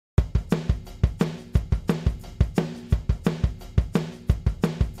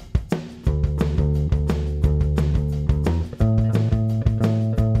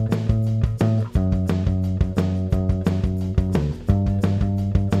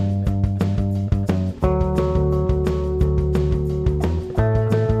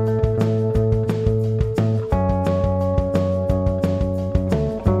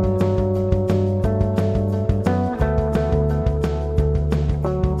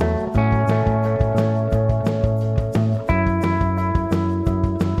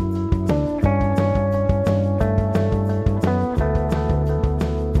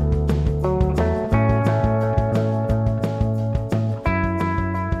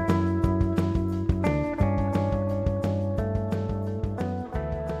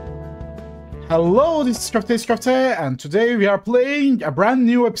Hello, this is KöfteFirmaCraft, and today we are playing a brand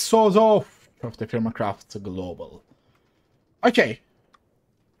new episode of KöfteFirmaCraft Global. Okay,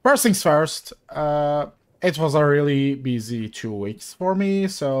 first things first, it was a really busy 2 weeks for me,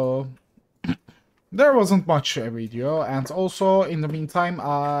 so there wasn't much a video, and also in the meantime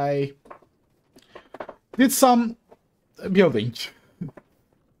I did some building.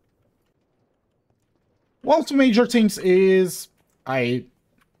 One of the major things is I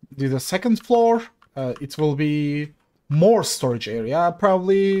did a second floor. It will be more storage area.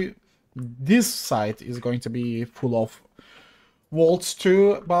 Probably this side is going to be full of vaults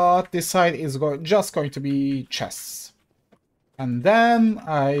too, but this side is just going to be chests. And then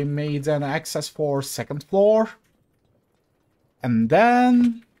I made an access for second floor. And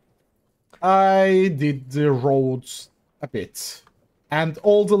then I did the roads a bit. And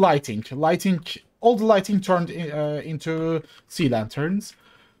all the lighting turned into sea lanterns.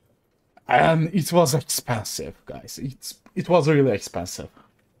 And it was expensive, guys. It was really expensive.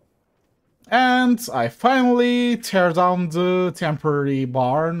 And I finally tear down the temporary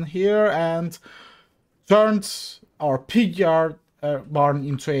barn here and turned our pig yard barn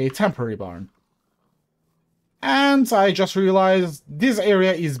into a temporary barn. And I just realized this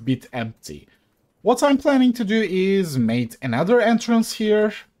area is a bit empty. What I'm planning to do is make another entrance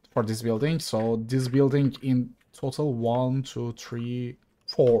here for this building. So this building in total 1, 2, 3,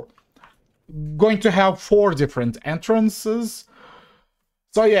 4. Going to have 4 different entrances.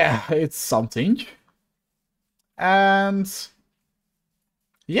 So yeah, it's something. And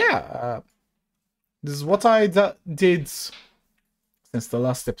yeah, this is what I did since the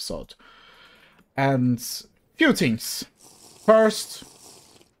last episode. And few things. First,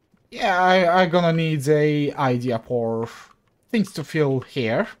 yeah, I gonna need a idea for things to fill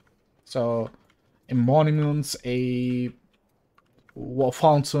here. So a monument, a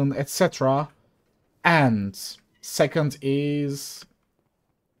fountain, etc. And second is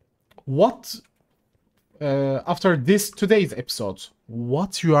what after today's episode,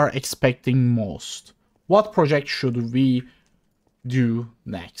 what you are expecting most? What project should we do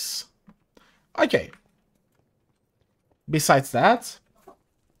next? Okay. Besides that,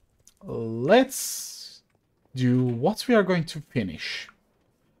 let's do what we are going to finish.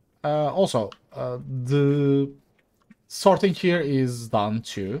 Also, the sorting here is done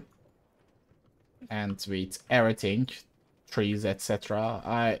too, and with everything, trees,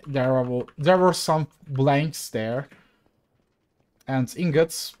 etc. There were some blanks there and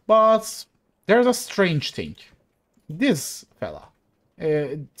ingots, but there's a strange thing. This fella,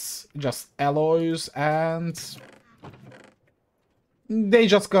 it's just alloys, and they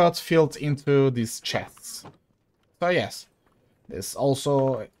just got filled into these chests. So yes, this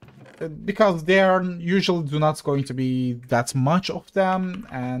also, because there usually do not going to be that much of them,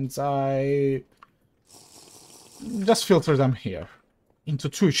 and I just filter them here into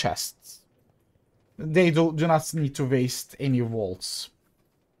 2 chests. They do not need to waste any vaults.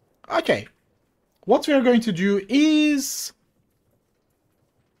 Okay, what we are going to do is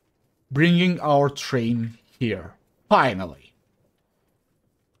bringing our train here, finally.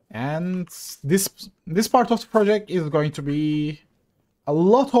 And this part of the project is going to be a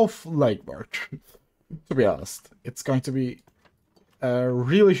lot of legwork, to be honest. It's going to be a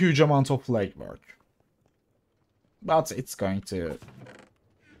really huge amount of legwork. But it's going to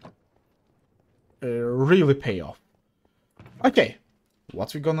really pay off. Okay,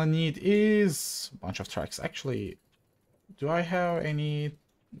 what we're gonna need is a bunch of tracks. Actually, do I have any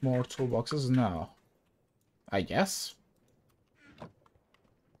more toolboxes? No. I guess.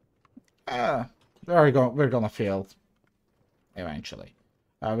 We're gonna fail eventually.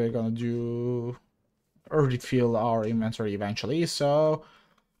 We're gonna do refill our inventory eventually, so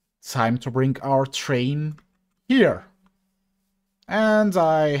time to bring our train here. And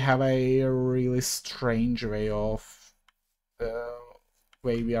I have a really strange way of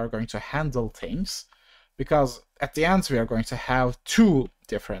way we are going to handle things, because at the end we are going to have 2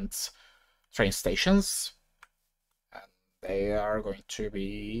 different train stations, and they are going to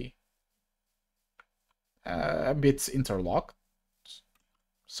be a bit interlocked.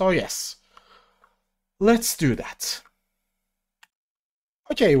 So yes, let's do that.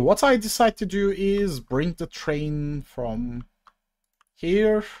 Okay, what I decide to do is bring the train from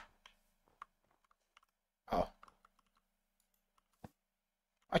here. Oh.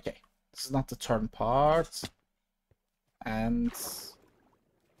 Okay, this is not the turn part. And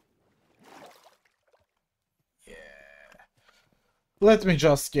yeah, let me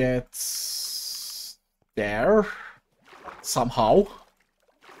just get there somehow.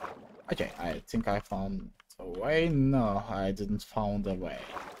 Okay, I think I found a way. No, I didn't found a way.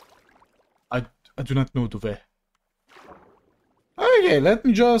 I do not know the way. Okay, let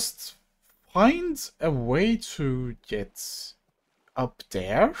me just find a way to get up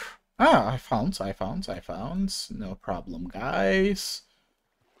there. Ah, I found. No problem, guys.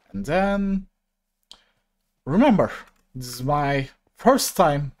 And then, remember, this is my first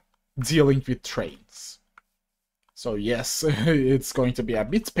time dealing with trains. So yes, it's going to be a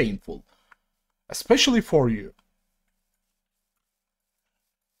bit painful. Especially for you.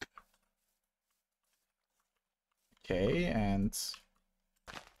 Okay, and...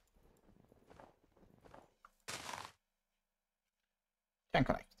 can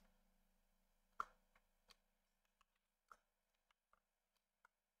connect.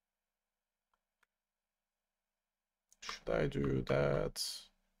 Should I do that?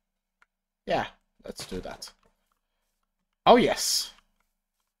 Yeah, let's do that. Oh yes.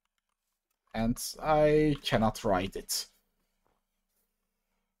 And I cannot write it.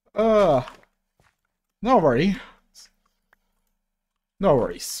 No worry. No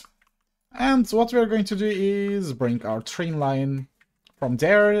worries. And what we're going to do is bring our train line from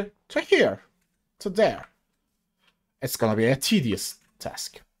there to here, to there. It's gonna be a tedious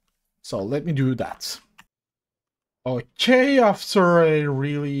task. So let me do that. Okay, after a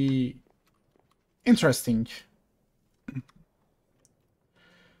really interesting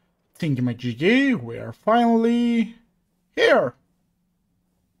thingamajiggy, we're finally here.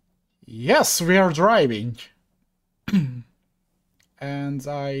 Yes, we are driving. And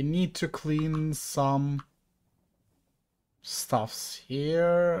I need to clean some stuffs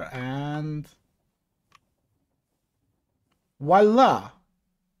here, and voila!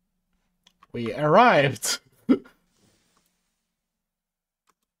 We arrived!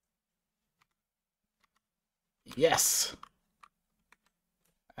 Yes!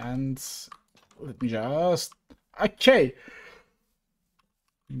 And let me just... okay!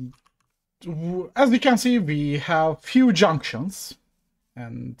 As you can see, we have few junctions.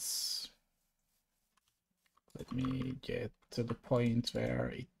 And let me get to the point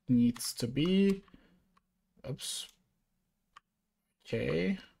where it needs to be. Oops.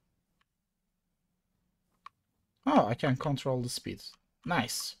 Okay. Oh, I can control the speed.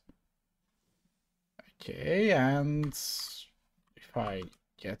 Nice. Okay, and if I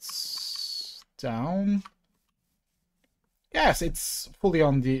get down... yes, it's fully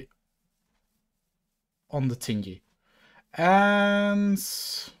on the thingy. And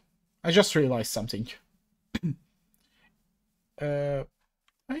I just realized something. I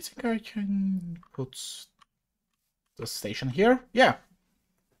think I can put the station here. Yeah.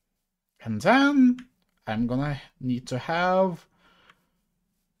 And then I'm gonna need to have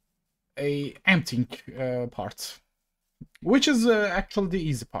a emptying part, which is actually the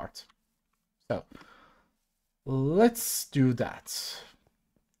easy part. So let's do that.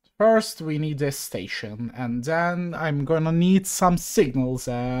 First, we need a station, and then I'm gonna need some signals,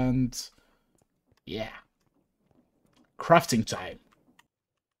 and yeah, crafting time.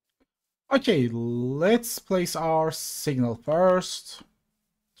 Okay, let's place our signal first.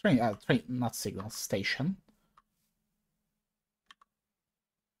 Train, not signal, station.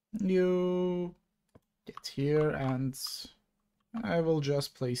 You get here, and I will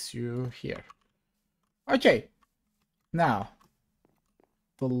just place you here. Okay, now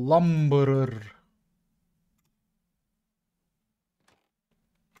the lumberer.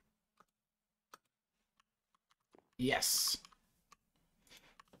 Yes.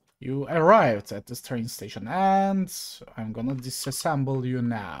 You arrived at this train station, and I'm gonna disassemble you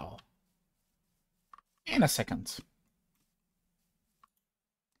now. In a second.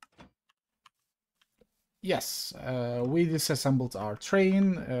 Yes, we disassembled our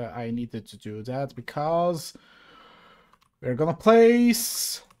train. I needed to do that because we're gonna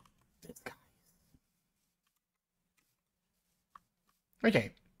place this guy.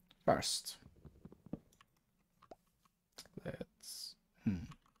 Okay, first. Let's...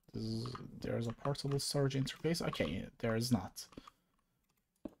 there's a portable storage interface. Okay, there is not.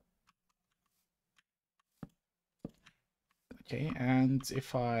 Okay, and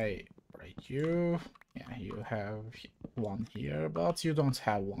if I break you, yeah, you have one here, but you don't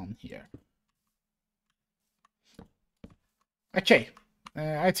have one here. Okay,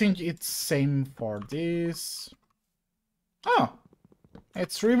 I think it's same for this. Oh,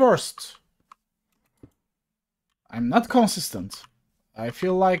 it's reversed. I'm not consistent. I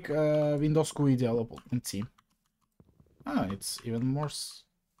feel like Windows GUI development team. Oh, it's even more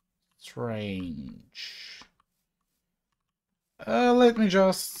strange. Let me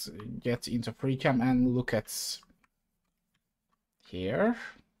just get into FreeCam and look at here.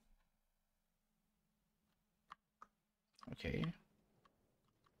 Okay.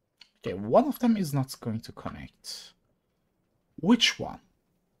 Okay, one of them is not going to connect. Which one?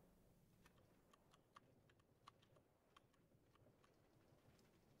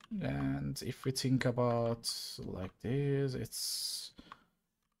 And if we think about like this, it's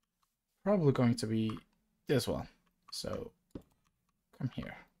probably going to be this one. So come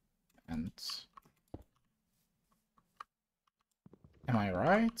here. And am I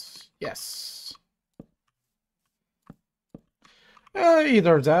right? Yes.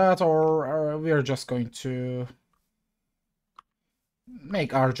 Either that or we are just going to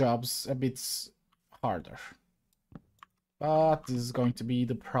make our jobs a bit harder. But this is going to be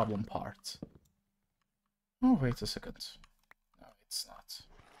the problem part. Oh, wait a second. No, it's not.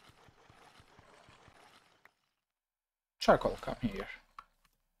 Charcoal, come here.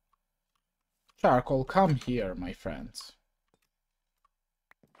 Charcoal, come here, my friends.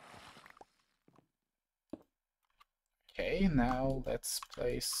 Okay, now let's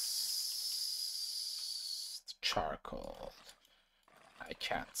place the charcoal. I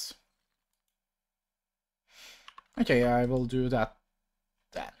can't. Okay, I will do that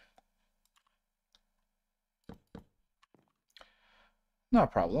then. No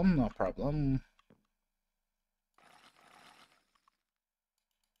problem, no problem.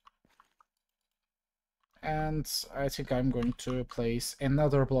 And I think I'm going to place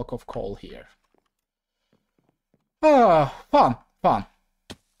another block of coal here. Ah, fun, fun.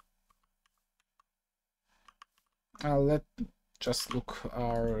 Let's just look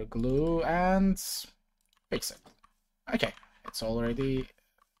our glue and fix it. Okay, it's already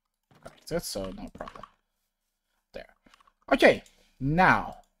connected, so no problem. There. Okay,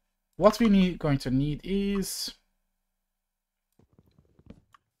 now what we going to need is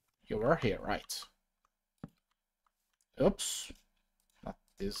you were here, right? Oops, not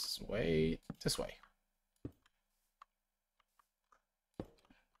this way, this way.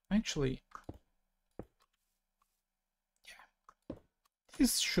 Actually, yeah,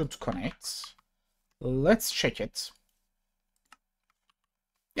 this should connect. Let's check it.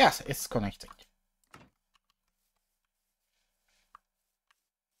 Yes, it's connecting.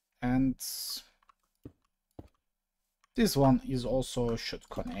 And this one is also should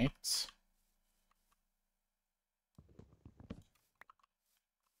connect.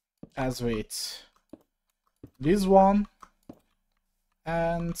 As with this one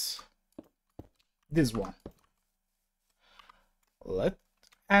and this one.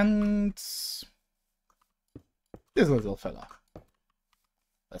 And this little fella.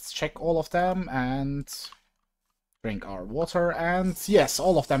 Let's check all of them and drink our water, and yes,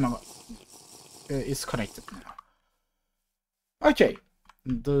 all of them are, is connected now. Okay,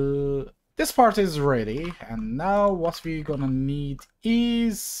 this part is ready, and now what we're gonna need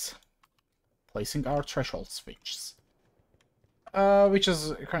is placing our threshold switches, which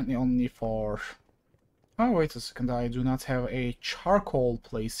is currently only for... Oh, wait a second, I do not have a charcoal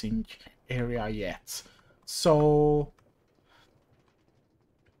placing area yet, so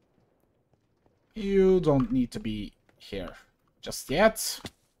you don't need to be here just yet.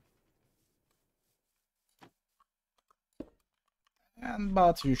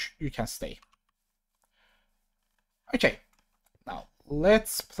 But you can stay. Okay, now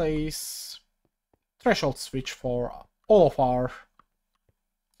let's place threshold switch for all of our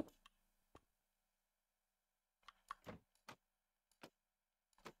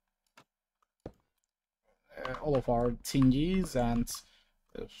thingies, and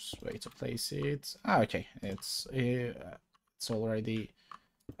there's a way to place it. Okay, it's already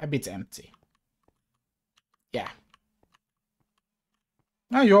a bit empty. Yeah.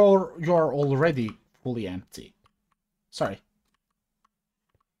 Now you're already fully empty. Sorry.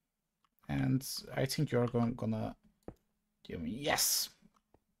 And I think you're gonna give me... Yes!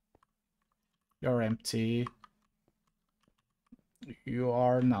 You're empty. You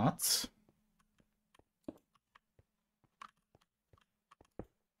are not.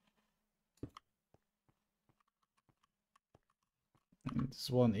 And this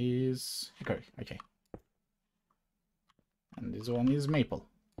one is hickory. Okay. And this one is maple.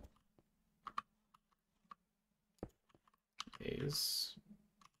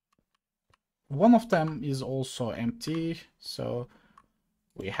 One of them is also empty, so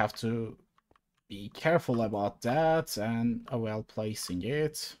we have to be careful about that and while placing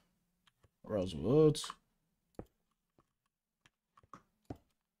it. Rosewood.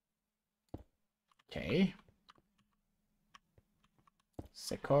 Okay.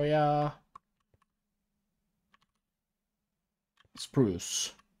 Sequoia.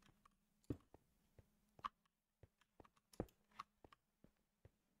 Spruce.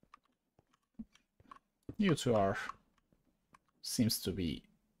 You two seems to be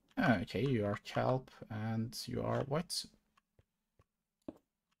Okay, you are kelp and you are what?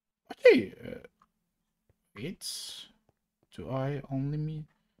 Okay, wait. Do I only mean?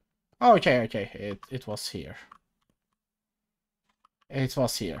 Oh, okay, okay. It was here. It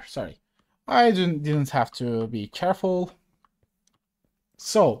was here. Sorry, I didn't have to be careful.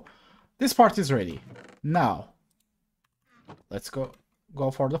 So, this part is ready. Now, let's go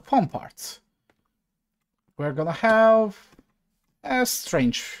for the fun part. We're gonna have a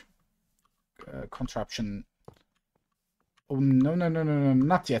strange contraption. Oh, no, no, no, no, no,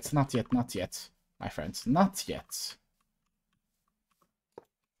 not yet, not yet, not yet, my friends, not yet.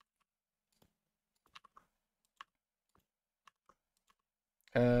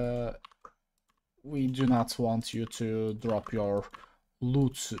 We do not want you to drop your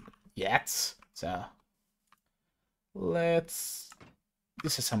loot yet, so let's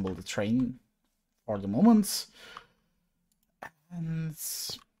disassemble the train for the moment. And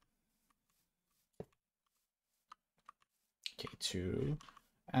okay, 2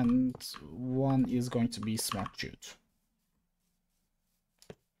 and 1 is going to be smart jute.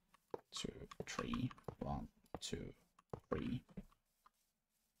 2, 3, 1, 2, 3,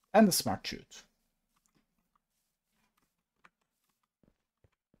 and the smart jute.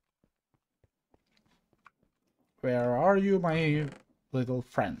 Where are you, my little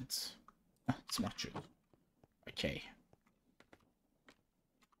friend? Smart jute. Okay.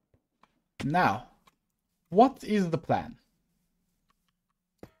 Now, what is the plan?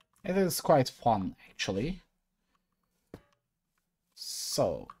 It is quite fun, actually.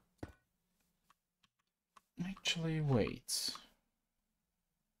 So, actually, wait.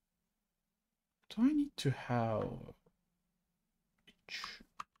 Do I need to have...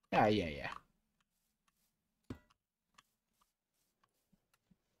 Yeah.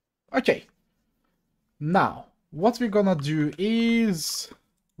 Okay. Now, what we're gonna do is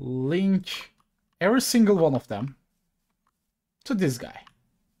link every single one of them to this guy.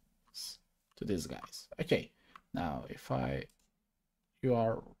 To these guys. Okay. Now, if you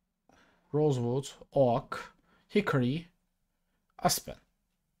are rosewood, oak, hickory, aspen.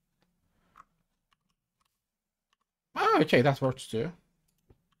 Ah, okay, that works too.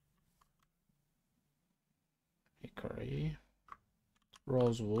 Hickory,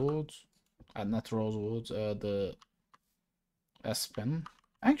 rosewood, not rosewood, the aspen.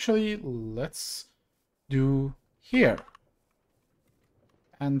 Actually, let's do here.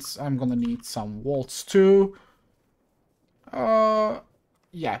 And I'm gonna need some walls too.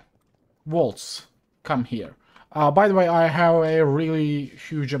 Yeah, walls, come here. By the way, I have a really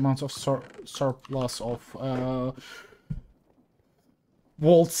huge amount of surplus of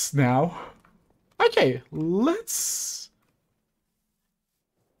walls now. Okay, let's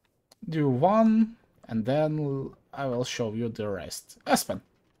do one, and then I will show you the rest. Aspen.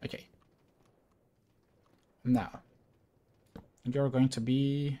 Okay. Now, you're going to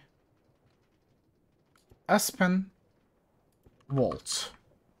be aspen vault.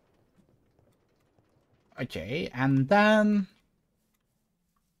 Okay, and then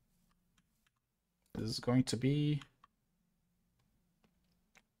this is going to be...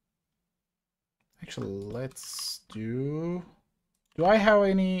 Actually, let's do... Do I have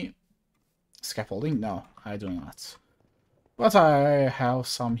any scaffolding? No, I do not. But I have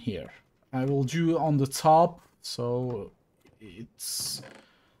some here. I will do on the top, so it's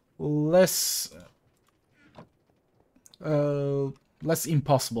less less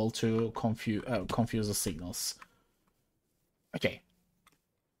impossible to confuse the signals. Okay.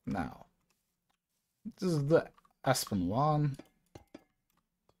 Now, this is the aspen one.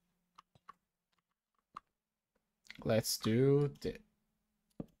 Let's do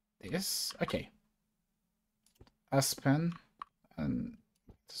this. Okay. Aspen, and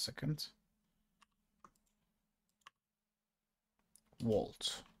a second.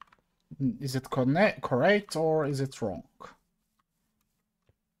 Volt. Is it correct or is it wrong?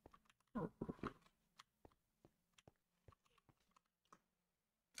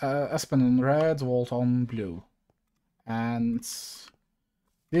 Aspen on red, Volt on blue. And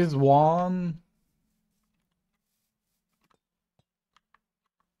this one...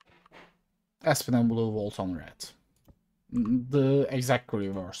 Aspen and blue, Volt on red. The exact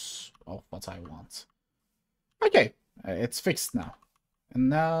reverse of what I want. Okay, it's fixed now. And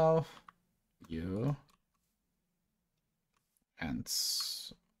now you and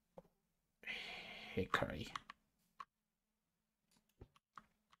hickory.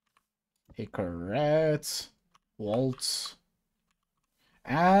 Hickory red, Volt,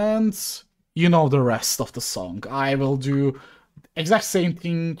 and you know the rest of the song. I will do exact same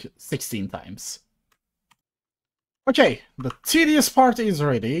thing 16 times. Okay, the tedious part is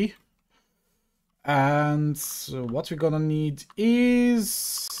ready. And what we're gonna need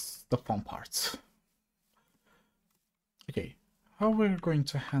is the fun part. Okay, how we're going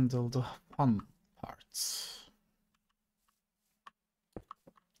to handle the fun parts?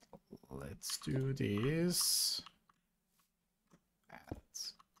 Let's do this. And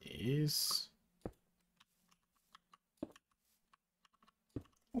this.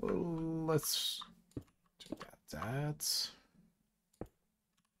 Let's do that.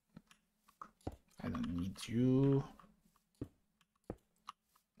 I don't need you.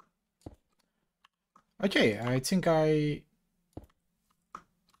 Okay, I think I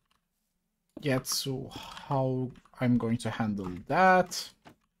get to how I'm going to handle that.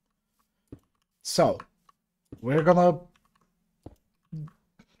 So, we're gonna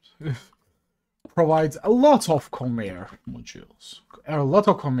provide a lot of conveyor modules, a lot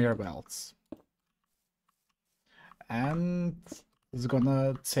of conveyor belts. And it's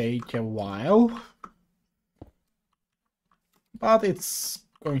gonna take a while, but it's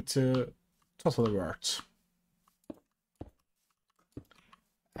going to totally work.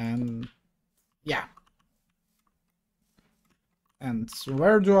 And yeah. And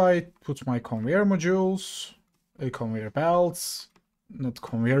where do I put my conveyor modules? Conveyor belts, not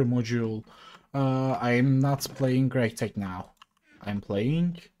conveyor module. I'm not playing Great Tech now. I'm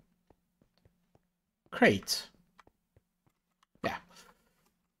playing Crate. Yeah.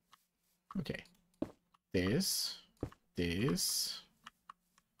 Okay. This, this,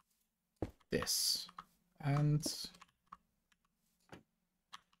 this, and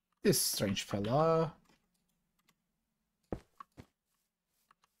this strange fella.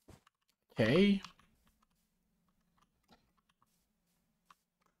 Okay.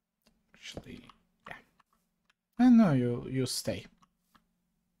 Actually, yeah. And no, you stay.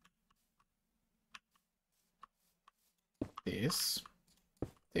 This,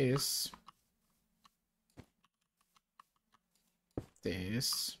 this,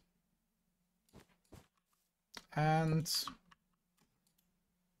 this, and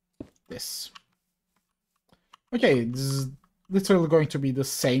this. Okay, this is literally going to be the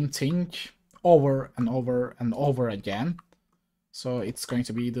same thing over and over and over again. So it's going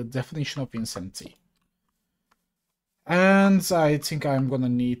to be the definition of insanity. And I think I'm gonna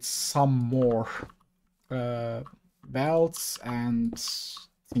need some more belts and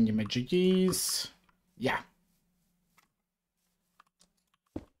thingamajiggies. Yeah.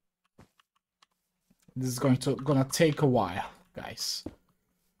 This is gonna take a while, guys.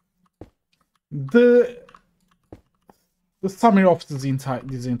 The summary of this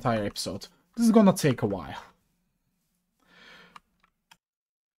entire episode. This is gonna take a while.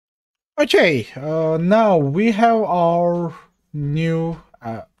 Okay, now we have our new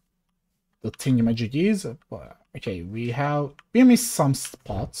the thingamajiggies. Okay, we missed some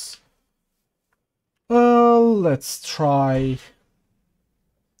spots. Let's try.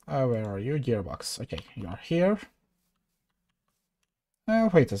 Where are you, gearbox? Okay, you are here.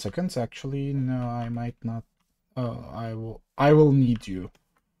 Wait a second. Actually, no, I might not. I will need you.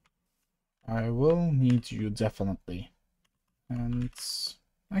 I will need you definitely. And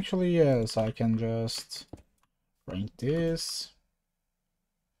actually, yes, I can just bring this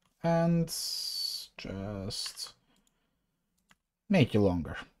and just make it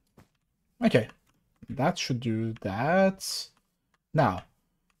longer. Okay, that should do that. Now,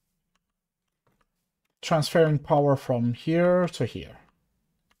 transferring power from here to here.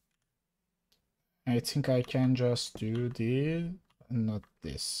 I think I can just do this, not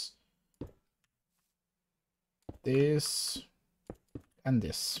this. This and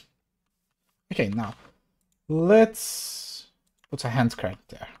this. Okay, now let's put a hand crank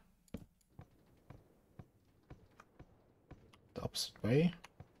there. The opposite way.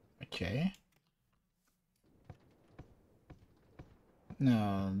 Okay.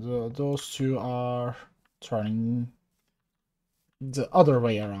 No, those two are turning the other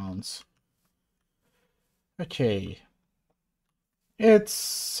way around. Okay. It's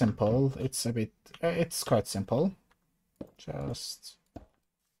simple. It's quite simple. Just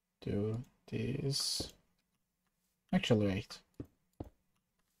do this. Actually, wait.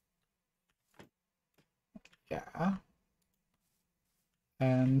 Yeah.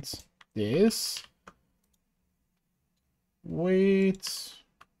 And this. Wait.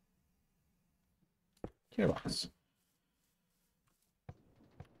 Gearbox.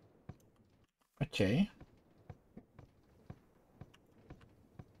 Okay.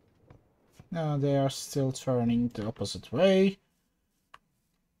 Now they are still turning the opposite way.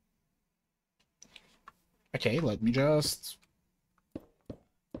 Okay, let me just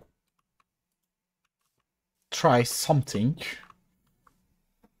try something.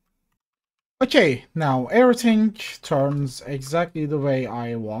 Okay, now everything turns exactly the way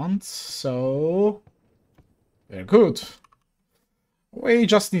I want, so very good. We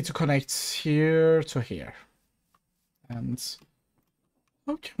just need to connect here to here. And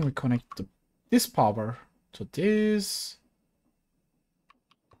how can we connect this power to this?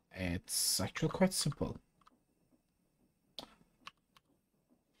 It's actually quite simple.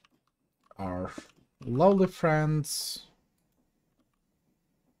 Our lovely friends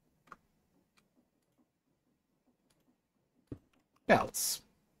belts.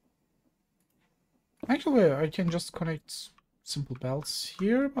 Actually, I can just connect simple belts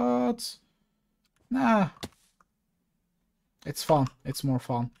here, but nah. It's fun. It's more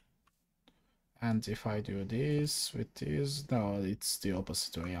fun. And if I do this with this, no, it's the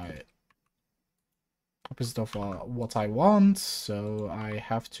opposite way. Opposite of what I want, so I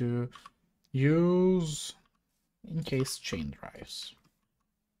have to use in case chain drives.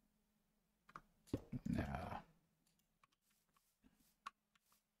 No.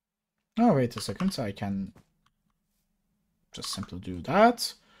 Oh, wait a second. I can just simply do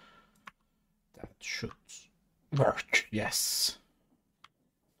that. That should work. Yes.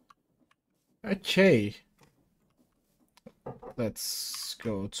 Okay. Let's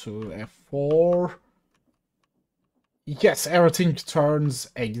go to F4. Yes, everything turns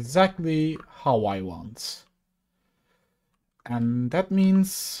exactly how I want. And that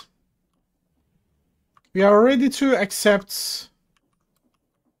means we are ready to accept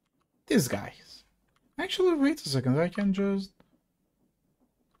these guys. Actually, wait a second. I can just...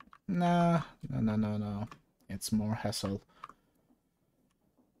 Nah, no. It's more hassle.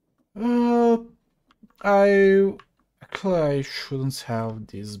 I shouldn't have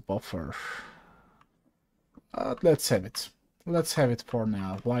this buffer. Let's have it. Let's have it for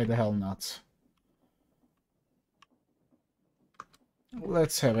now. Why the hell not?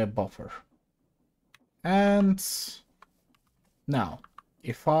 Let's have a buffer. And now,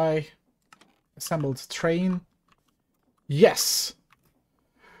 if I assemble the train, yes,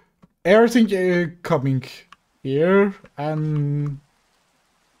 everything coming here, and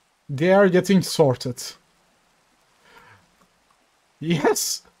they are getting sorted.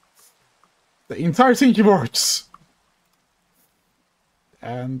 Yes, the entire thing works.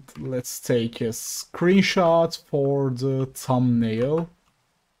 And let's take a screenshot for the thumbnail.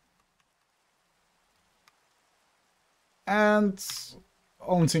 And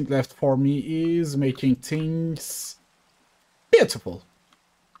only thing left for me is making things beautiful.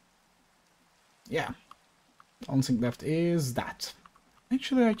 Yeah, only thing left is that.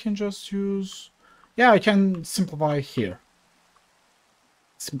 Actually, I can just use... Yeah, I can simplify here.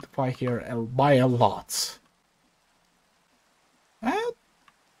 Simplify here by a lot. And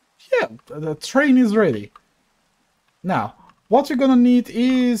yeah, the train is ready. Now, what we're gonna need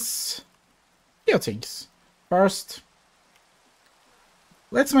is few things. First,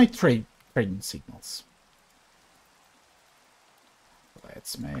 let's make train signals.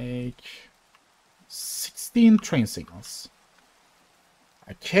 Let's make 16 train signals.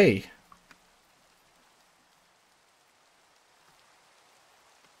 Okay.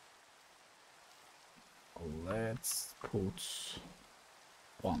 Let's put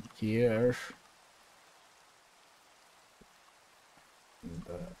one here.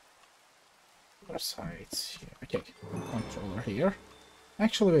 The other side here. Okay, controller here.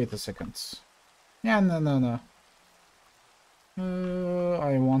 Actually, wait a second. Yeah, no.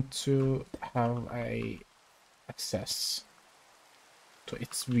 I want to have a access to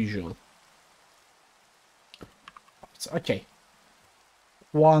its visual. Okay.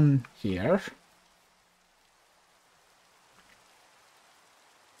 One here.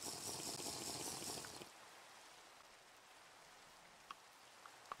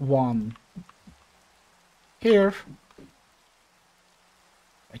 One here.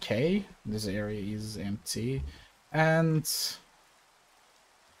 Okay, this area is empty. And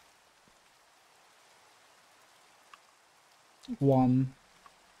one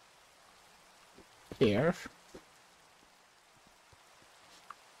here.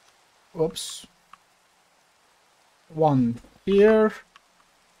 Oops. One here.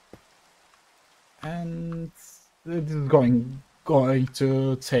 And it is going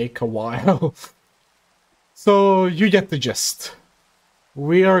to take a while. So you get the gist.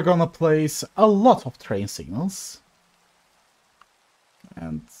 We are gonna place a lot of train signals.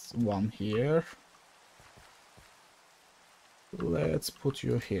 And one here. Let's put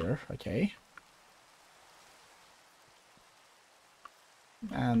you here, okay.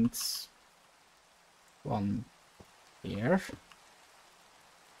 And one here.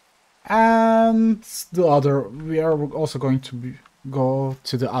 And And we are also going to go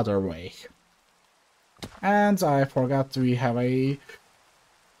to the other way. And I forgot we have a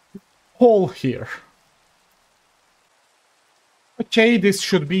hole here. Okay, this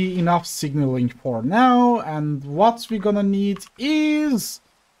should be enough signaling for now, and what we're gonna need is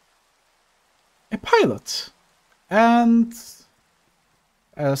a pilot and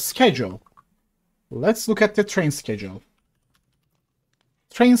a schedule. Let's look at the train schedule.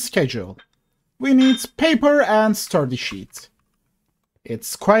 Train schedule. We need paper and sturdy sheet.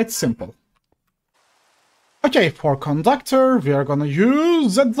 It's quite simple. Okay, for conductor, we are gonna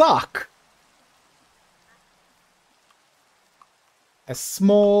use a duck. A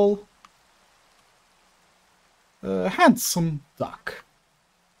small, handsome duck.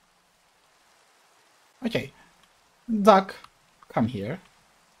 Okay, duck, come here.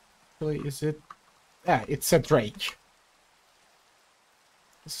 Actually, is it? Yeah, it's a drake.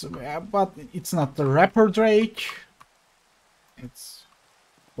 So, but it's not the rapper drake. It's...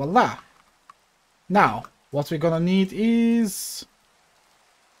 voila. Now, what we're gonna need is...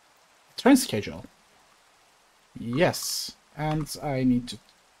 train schedule. Yes, and I need to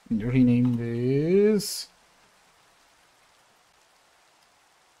rename this...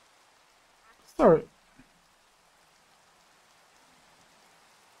 sorry.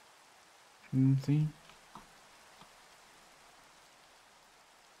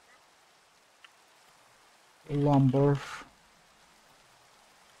 Lumber...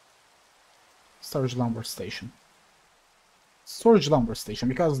 storage lumber station. Storage lumber station,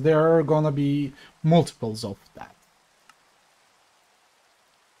 because there are gonna be multiples of that.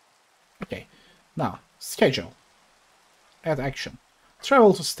 Okay, now, schedule. Add action.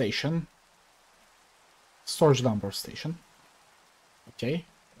 Travel to station. Storage lumber station. Okay.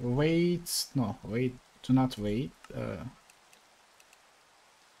 Wait. No, wait. Do not wait.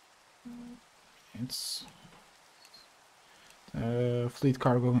 It's... fleet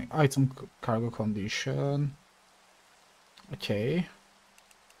cargo, item cargo condition. Okay.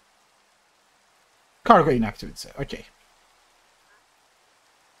 Cargo inactivity. Okay.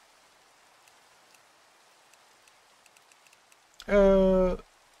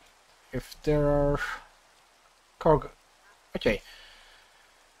 If there are cargo... okay.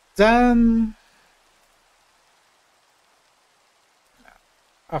 Then...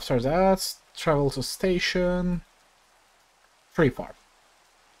 after that, travel to station... free farm.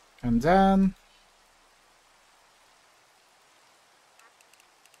 And then...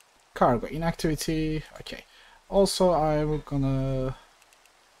 cargo inactivity. Okay. Also, I'm gonna...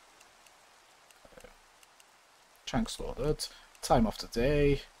 chunks loaded. Time of the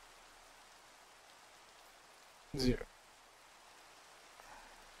day. 0.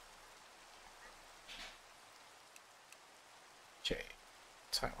 Okay.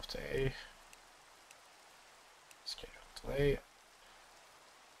 Time of day. Schedule delay.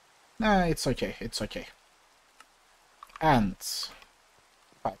 Nah, it's okay. It's okay. And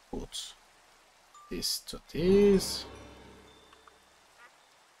I put this to this.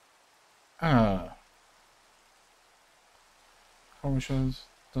 How much is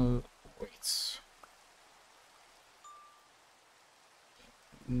the weights?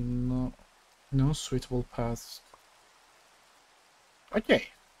 No suitable paths. Okay,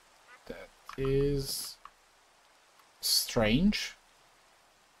 that is strange.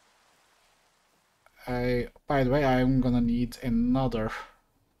 By the way, I'm gonna need another.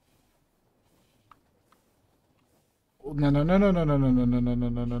 No, no, no, no, no, no, no, no, no, no, no,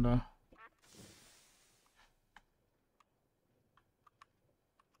 no, no, no.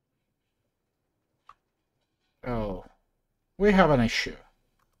 Oh, we have an issue.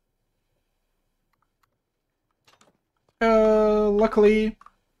 Luckily,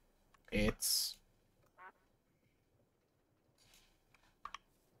 it's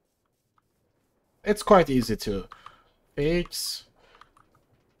quite easy to fix.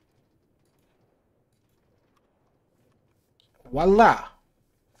 Voila!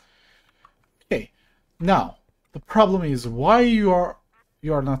 Okay, now the problem is why you are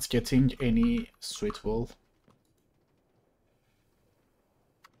not getting any suitable.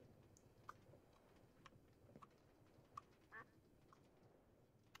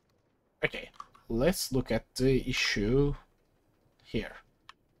 Okay, let's look at the issue here.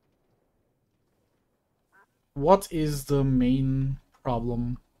 What is the main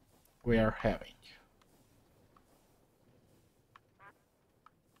problem we are having?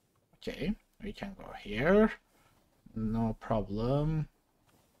 Okay, we can go here. No problem.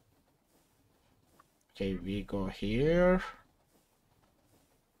 Okay, we go here.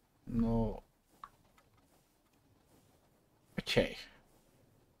 No. Okay.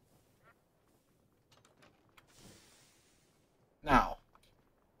 Now,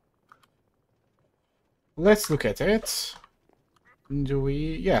 let's look at it. Do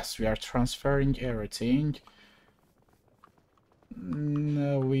we? Yes, we are transferring everything.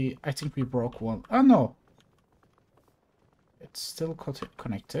 No, I think we broke one. Oh, no. It's still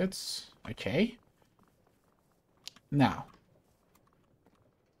connected. Okay. Now,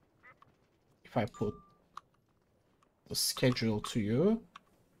 if I put the schedule to you.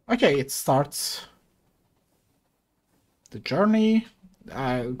 Okay, it starts the journey.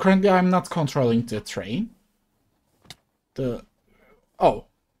 Currently, I'm not controlling the train. Oh.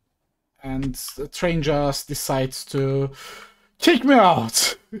 And the train just decides to kick me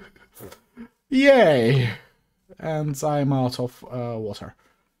out. Yay. And I'm out of water.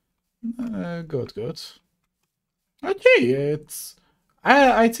 Good. Okay, it's...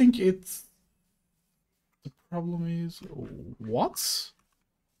 I think it's... The problem is... What?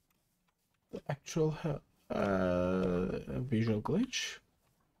 The actual visual glitch?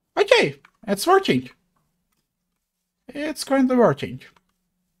 Okay, it's working. It's currently working.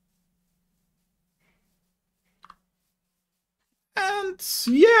 And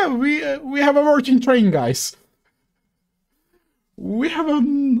yeah, we have a working train, guys. We have a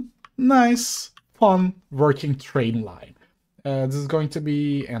nice, fun working train line. This is going to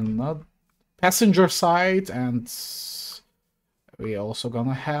be another passenger side, and we also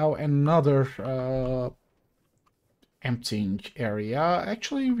gonna have another emptying area.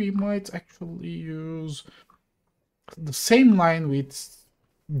 Actually, we might actually use the same line with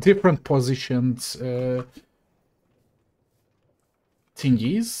different positions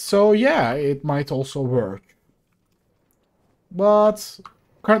thingies. So yeah, it might also work. But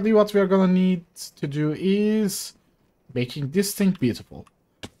currently what we are gonna need to do is making this thing beautiful.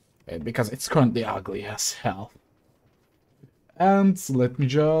 Because it's currently ugly as hell. And let me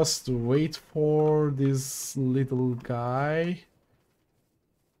just wait for this little guy.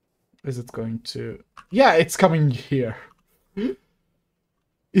 Is it going to... Yeah, it's coming here.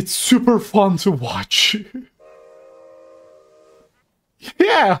 It's super fun to watch.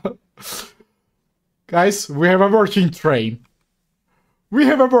 Yeah! Guys, we have a working train. We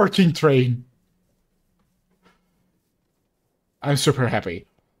have a working train. I'm super happy.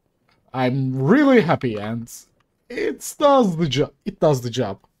 I'm really happy, and it does the job. It does the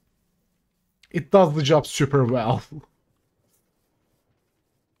job. It does the job super well.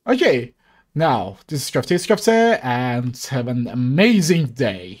 Okay, now, this is KöfteFirmaCraft, and have an amazing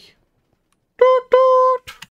day.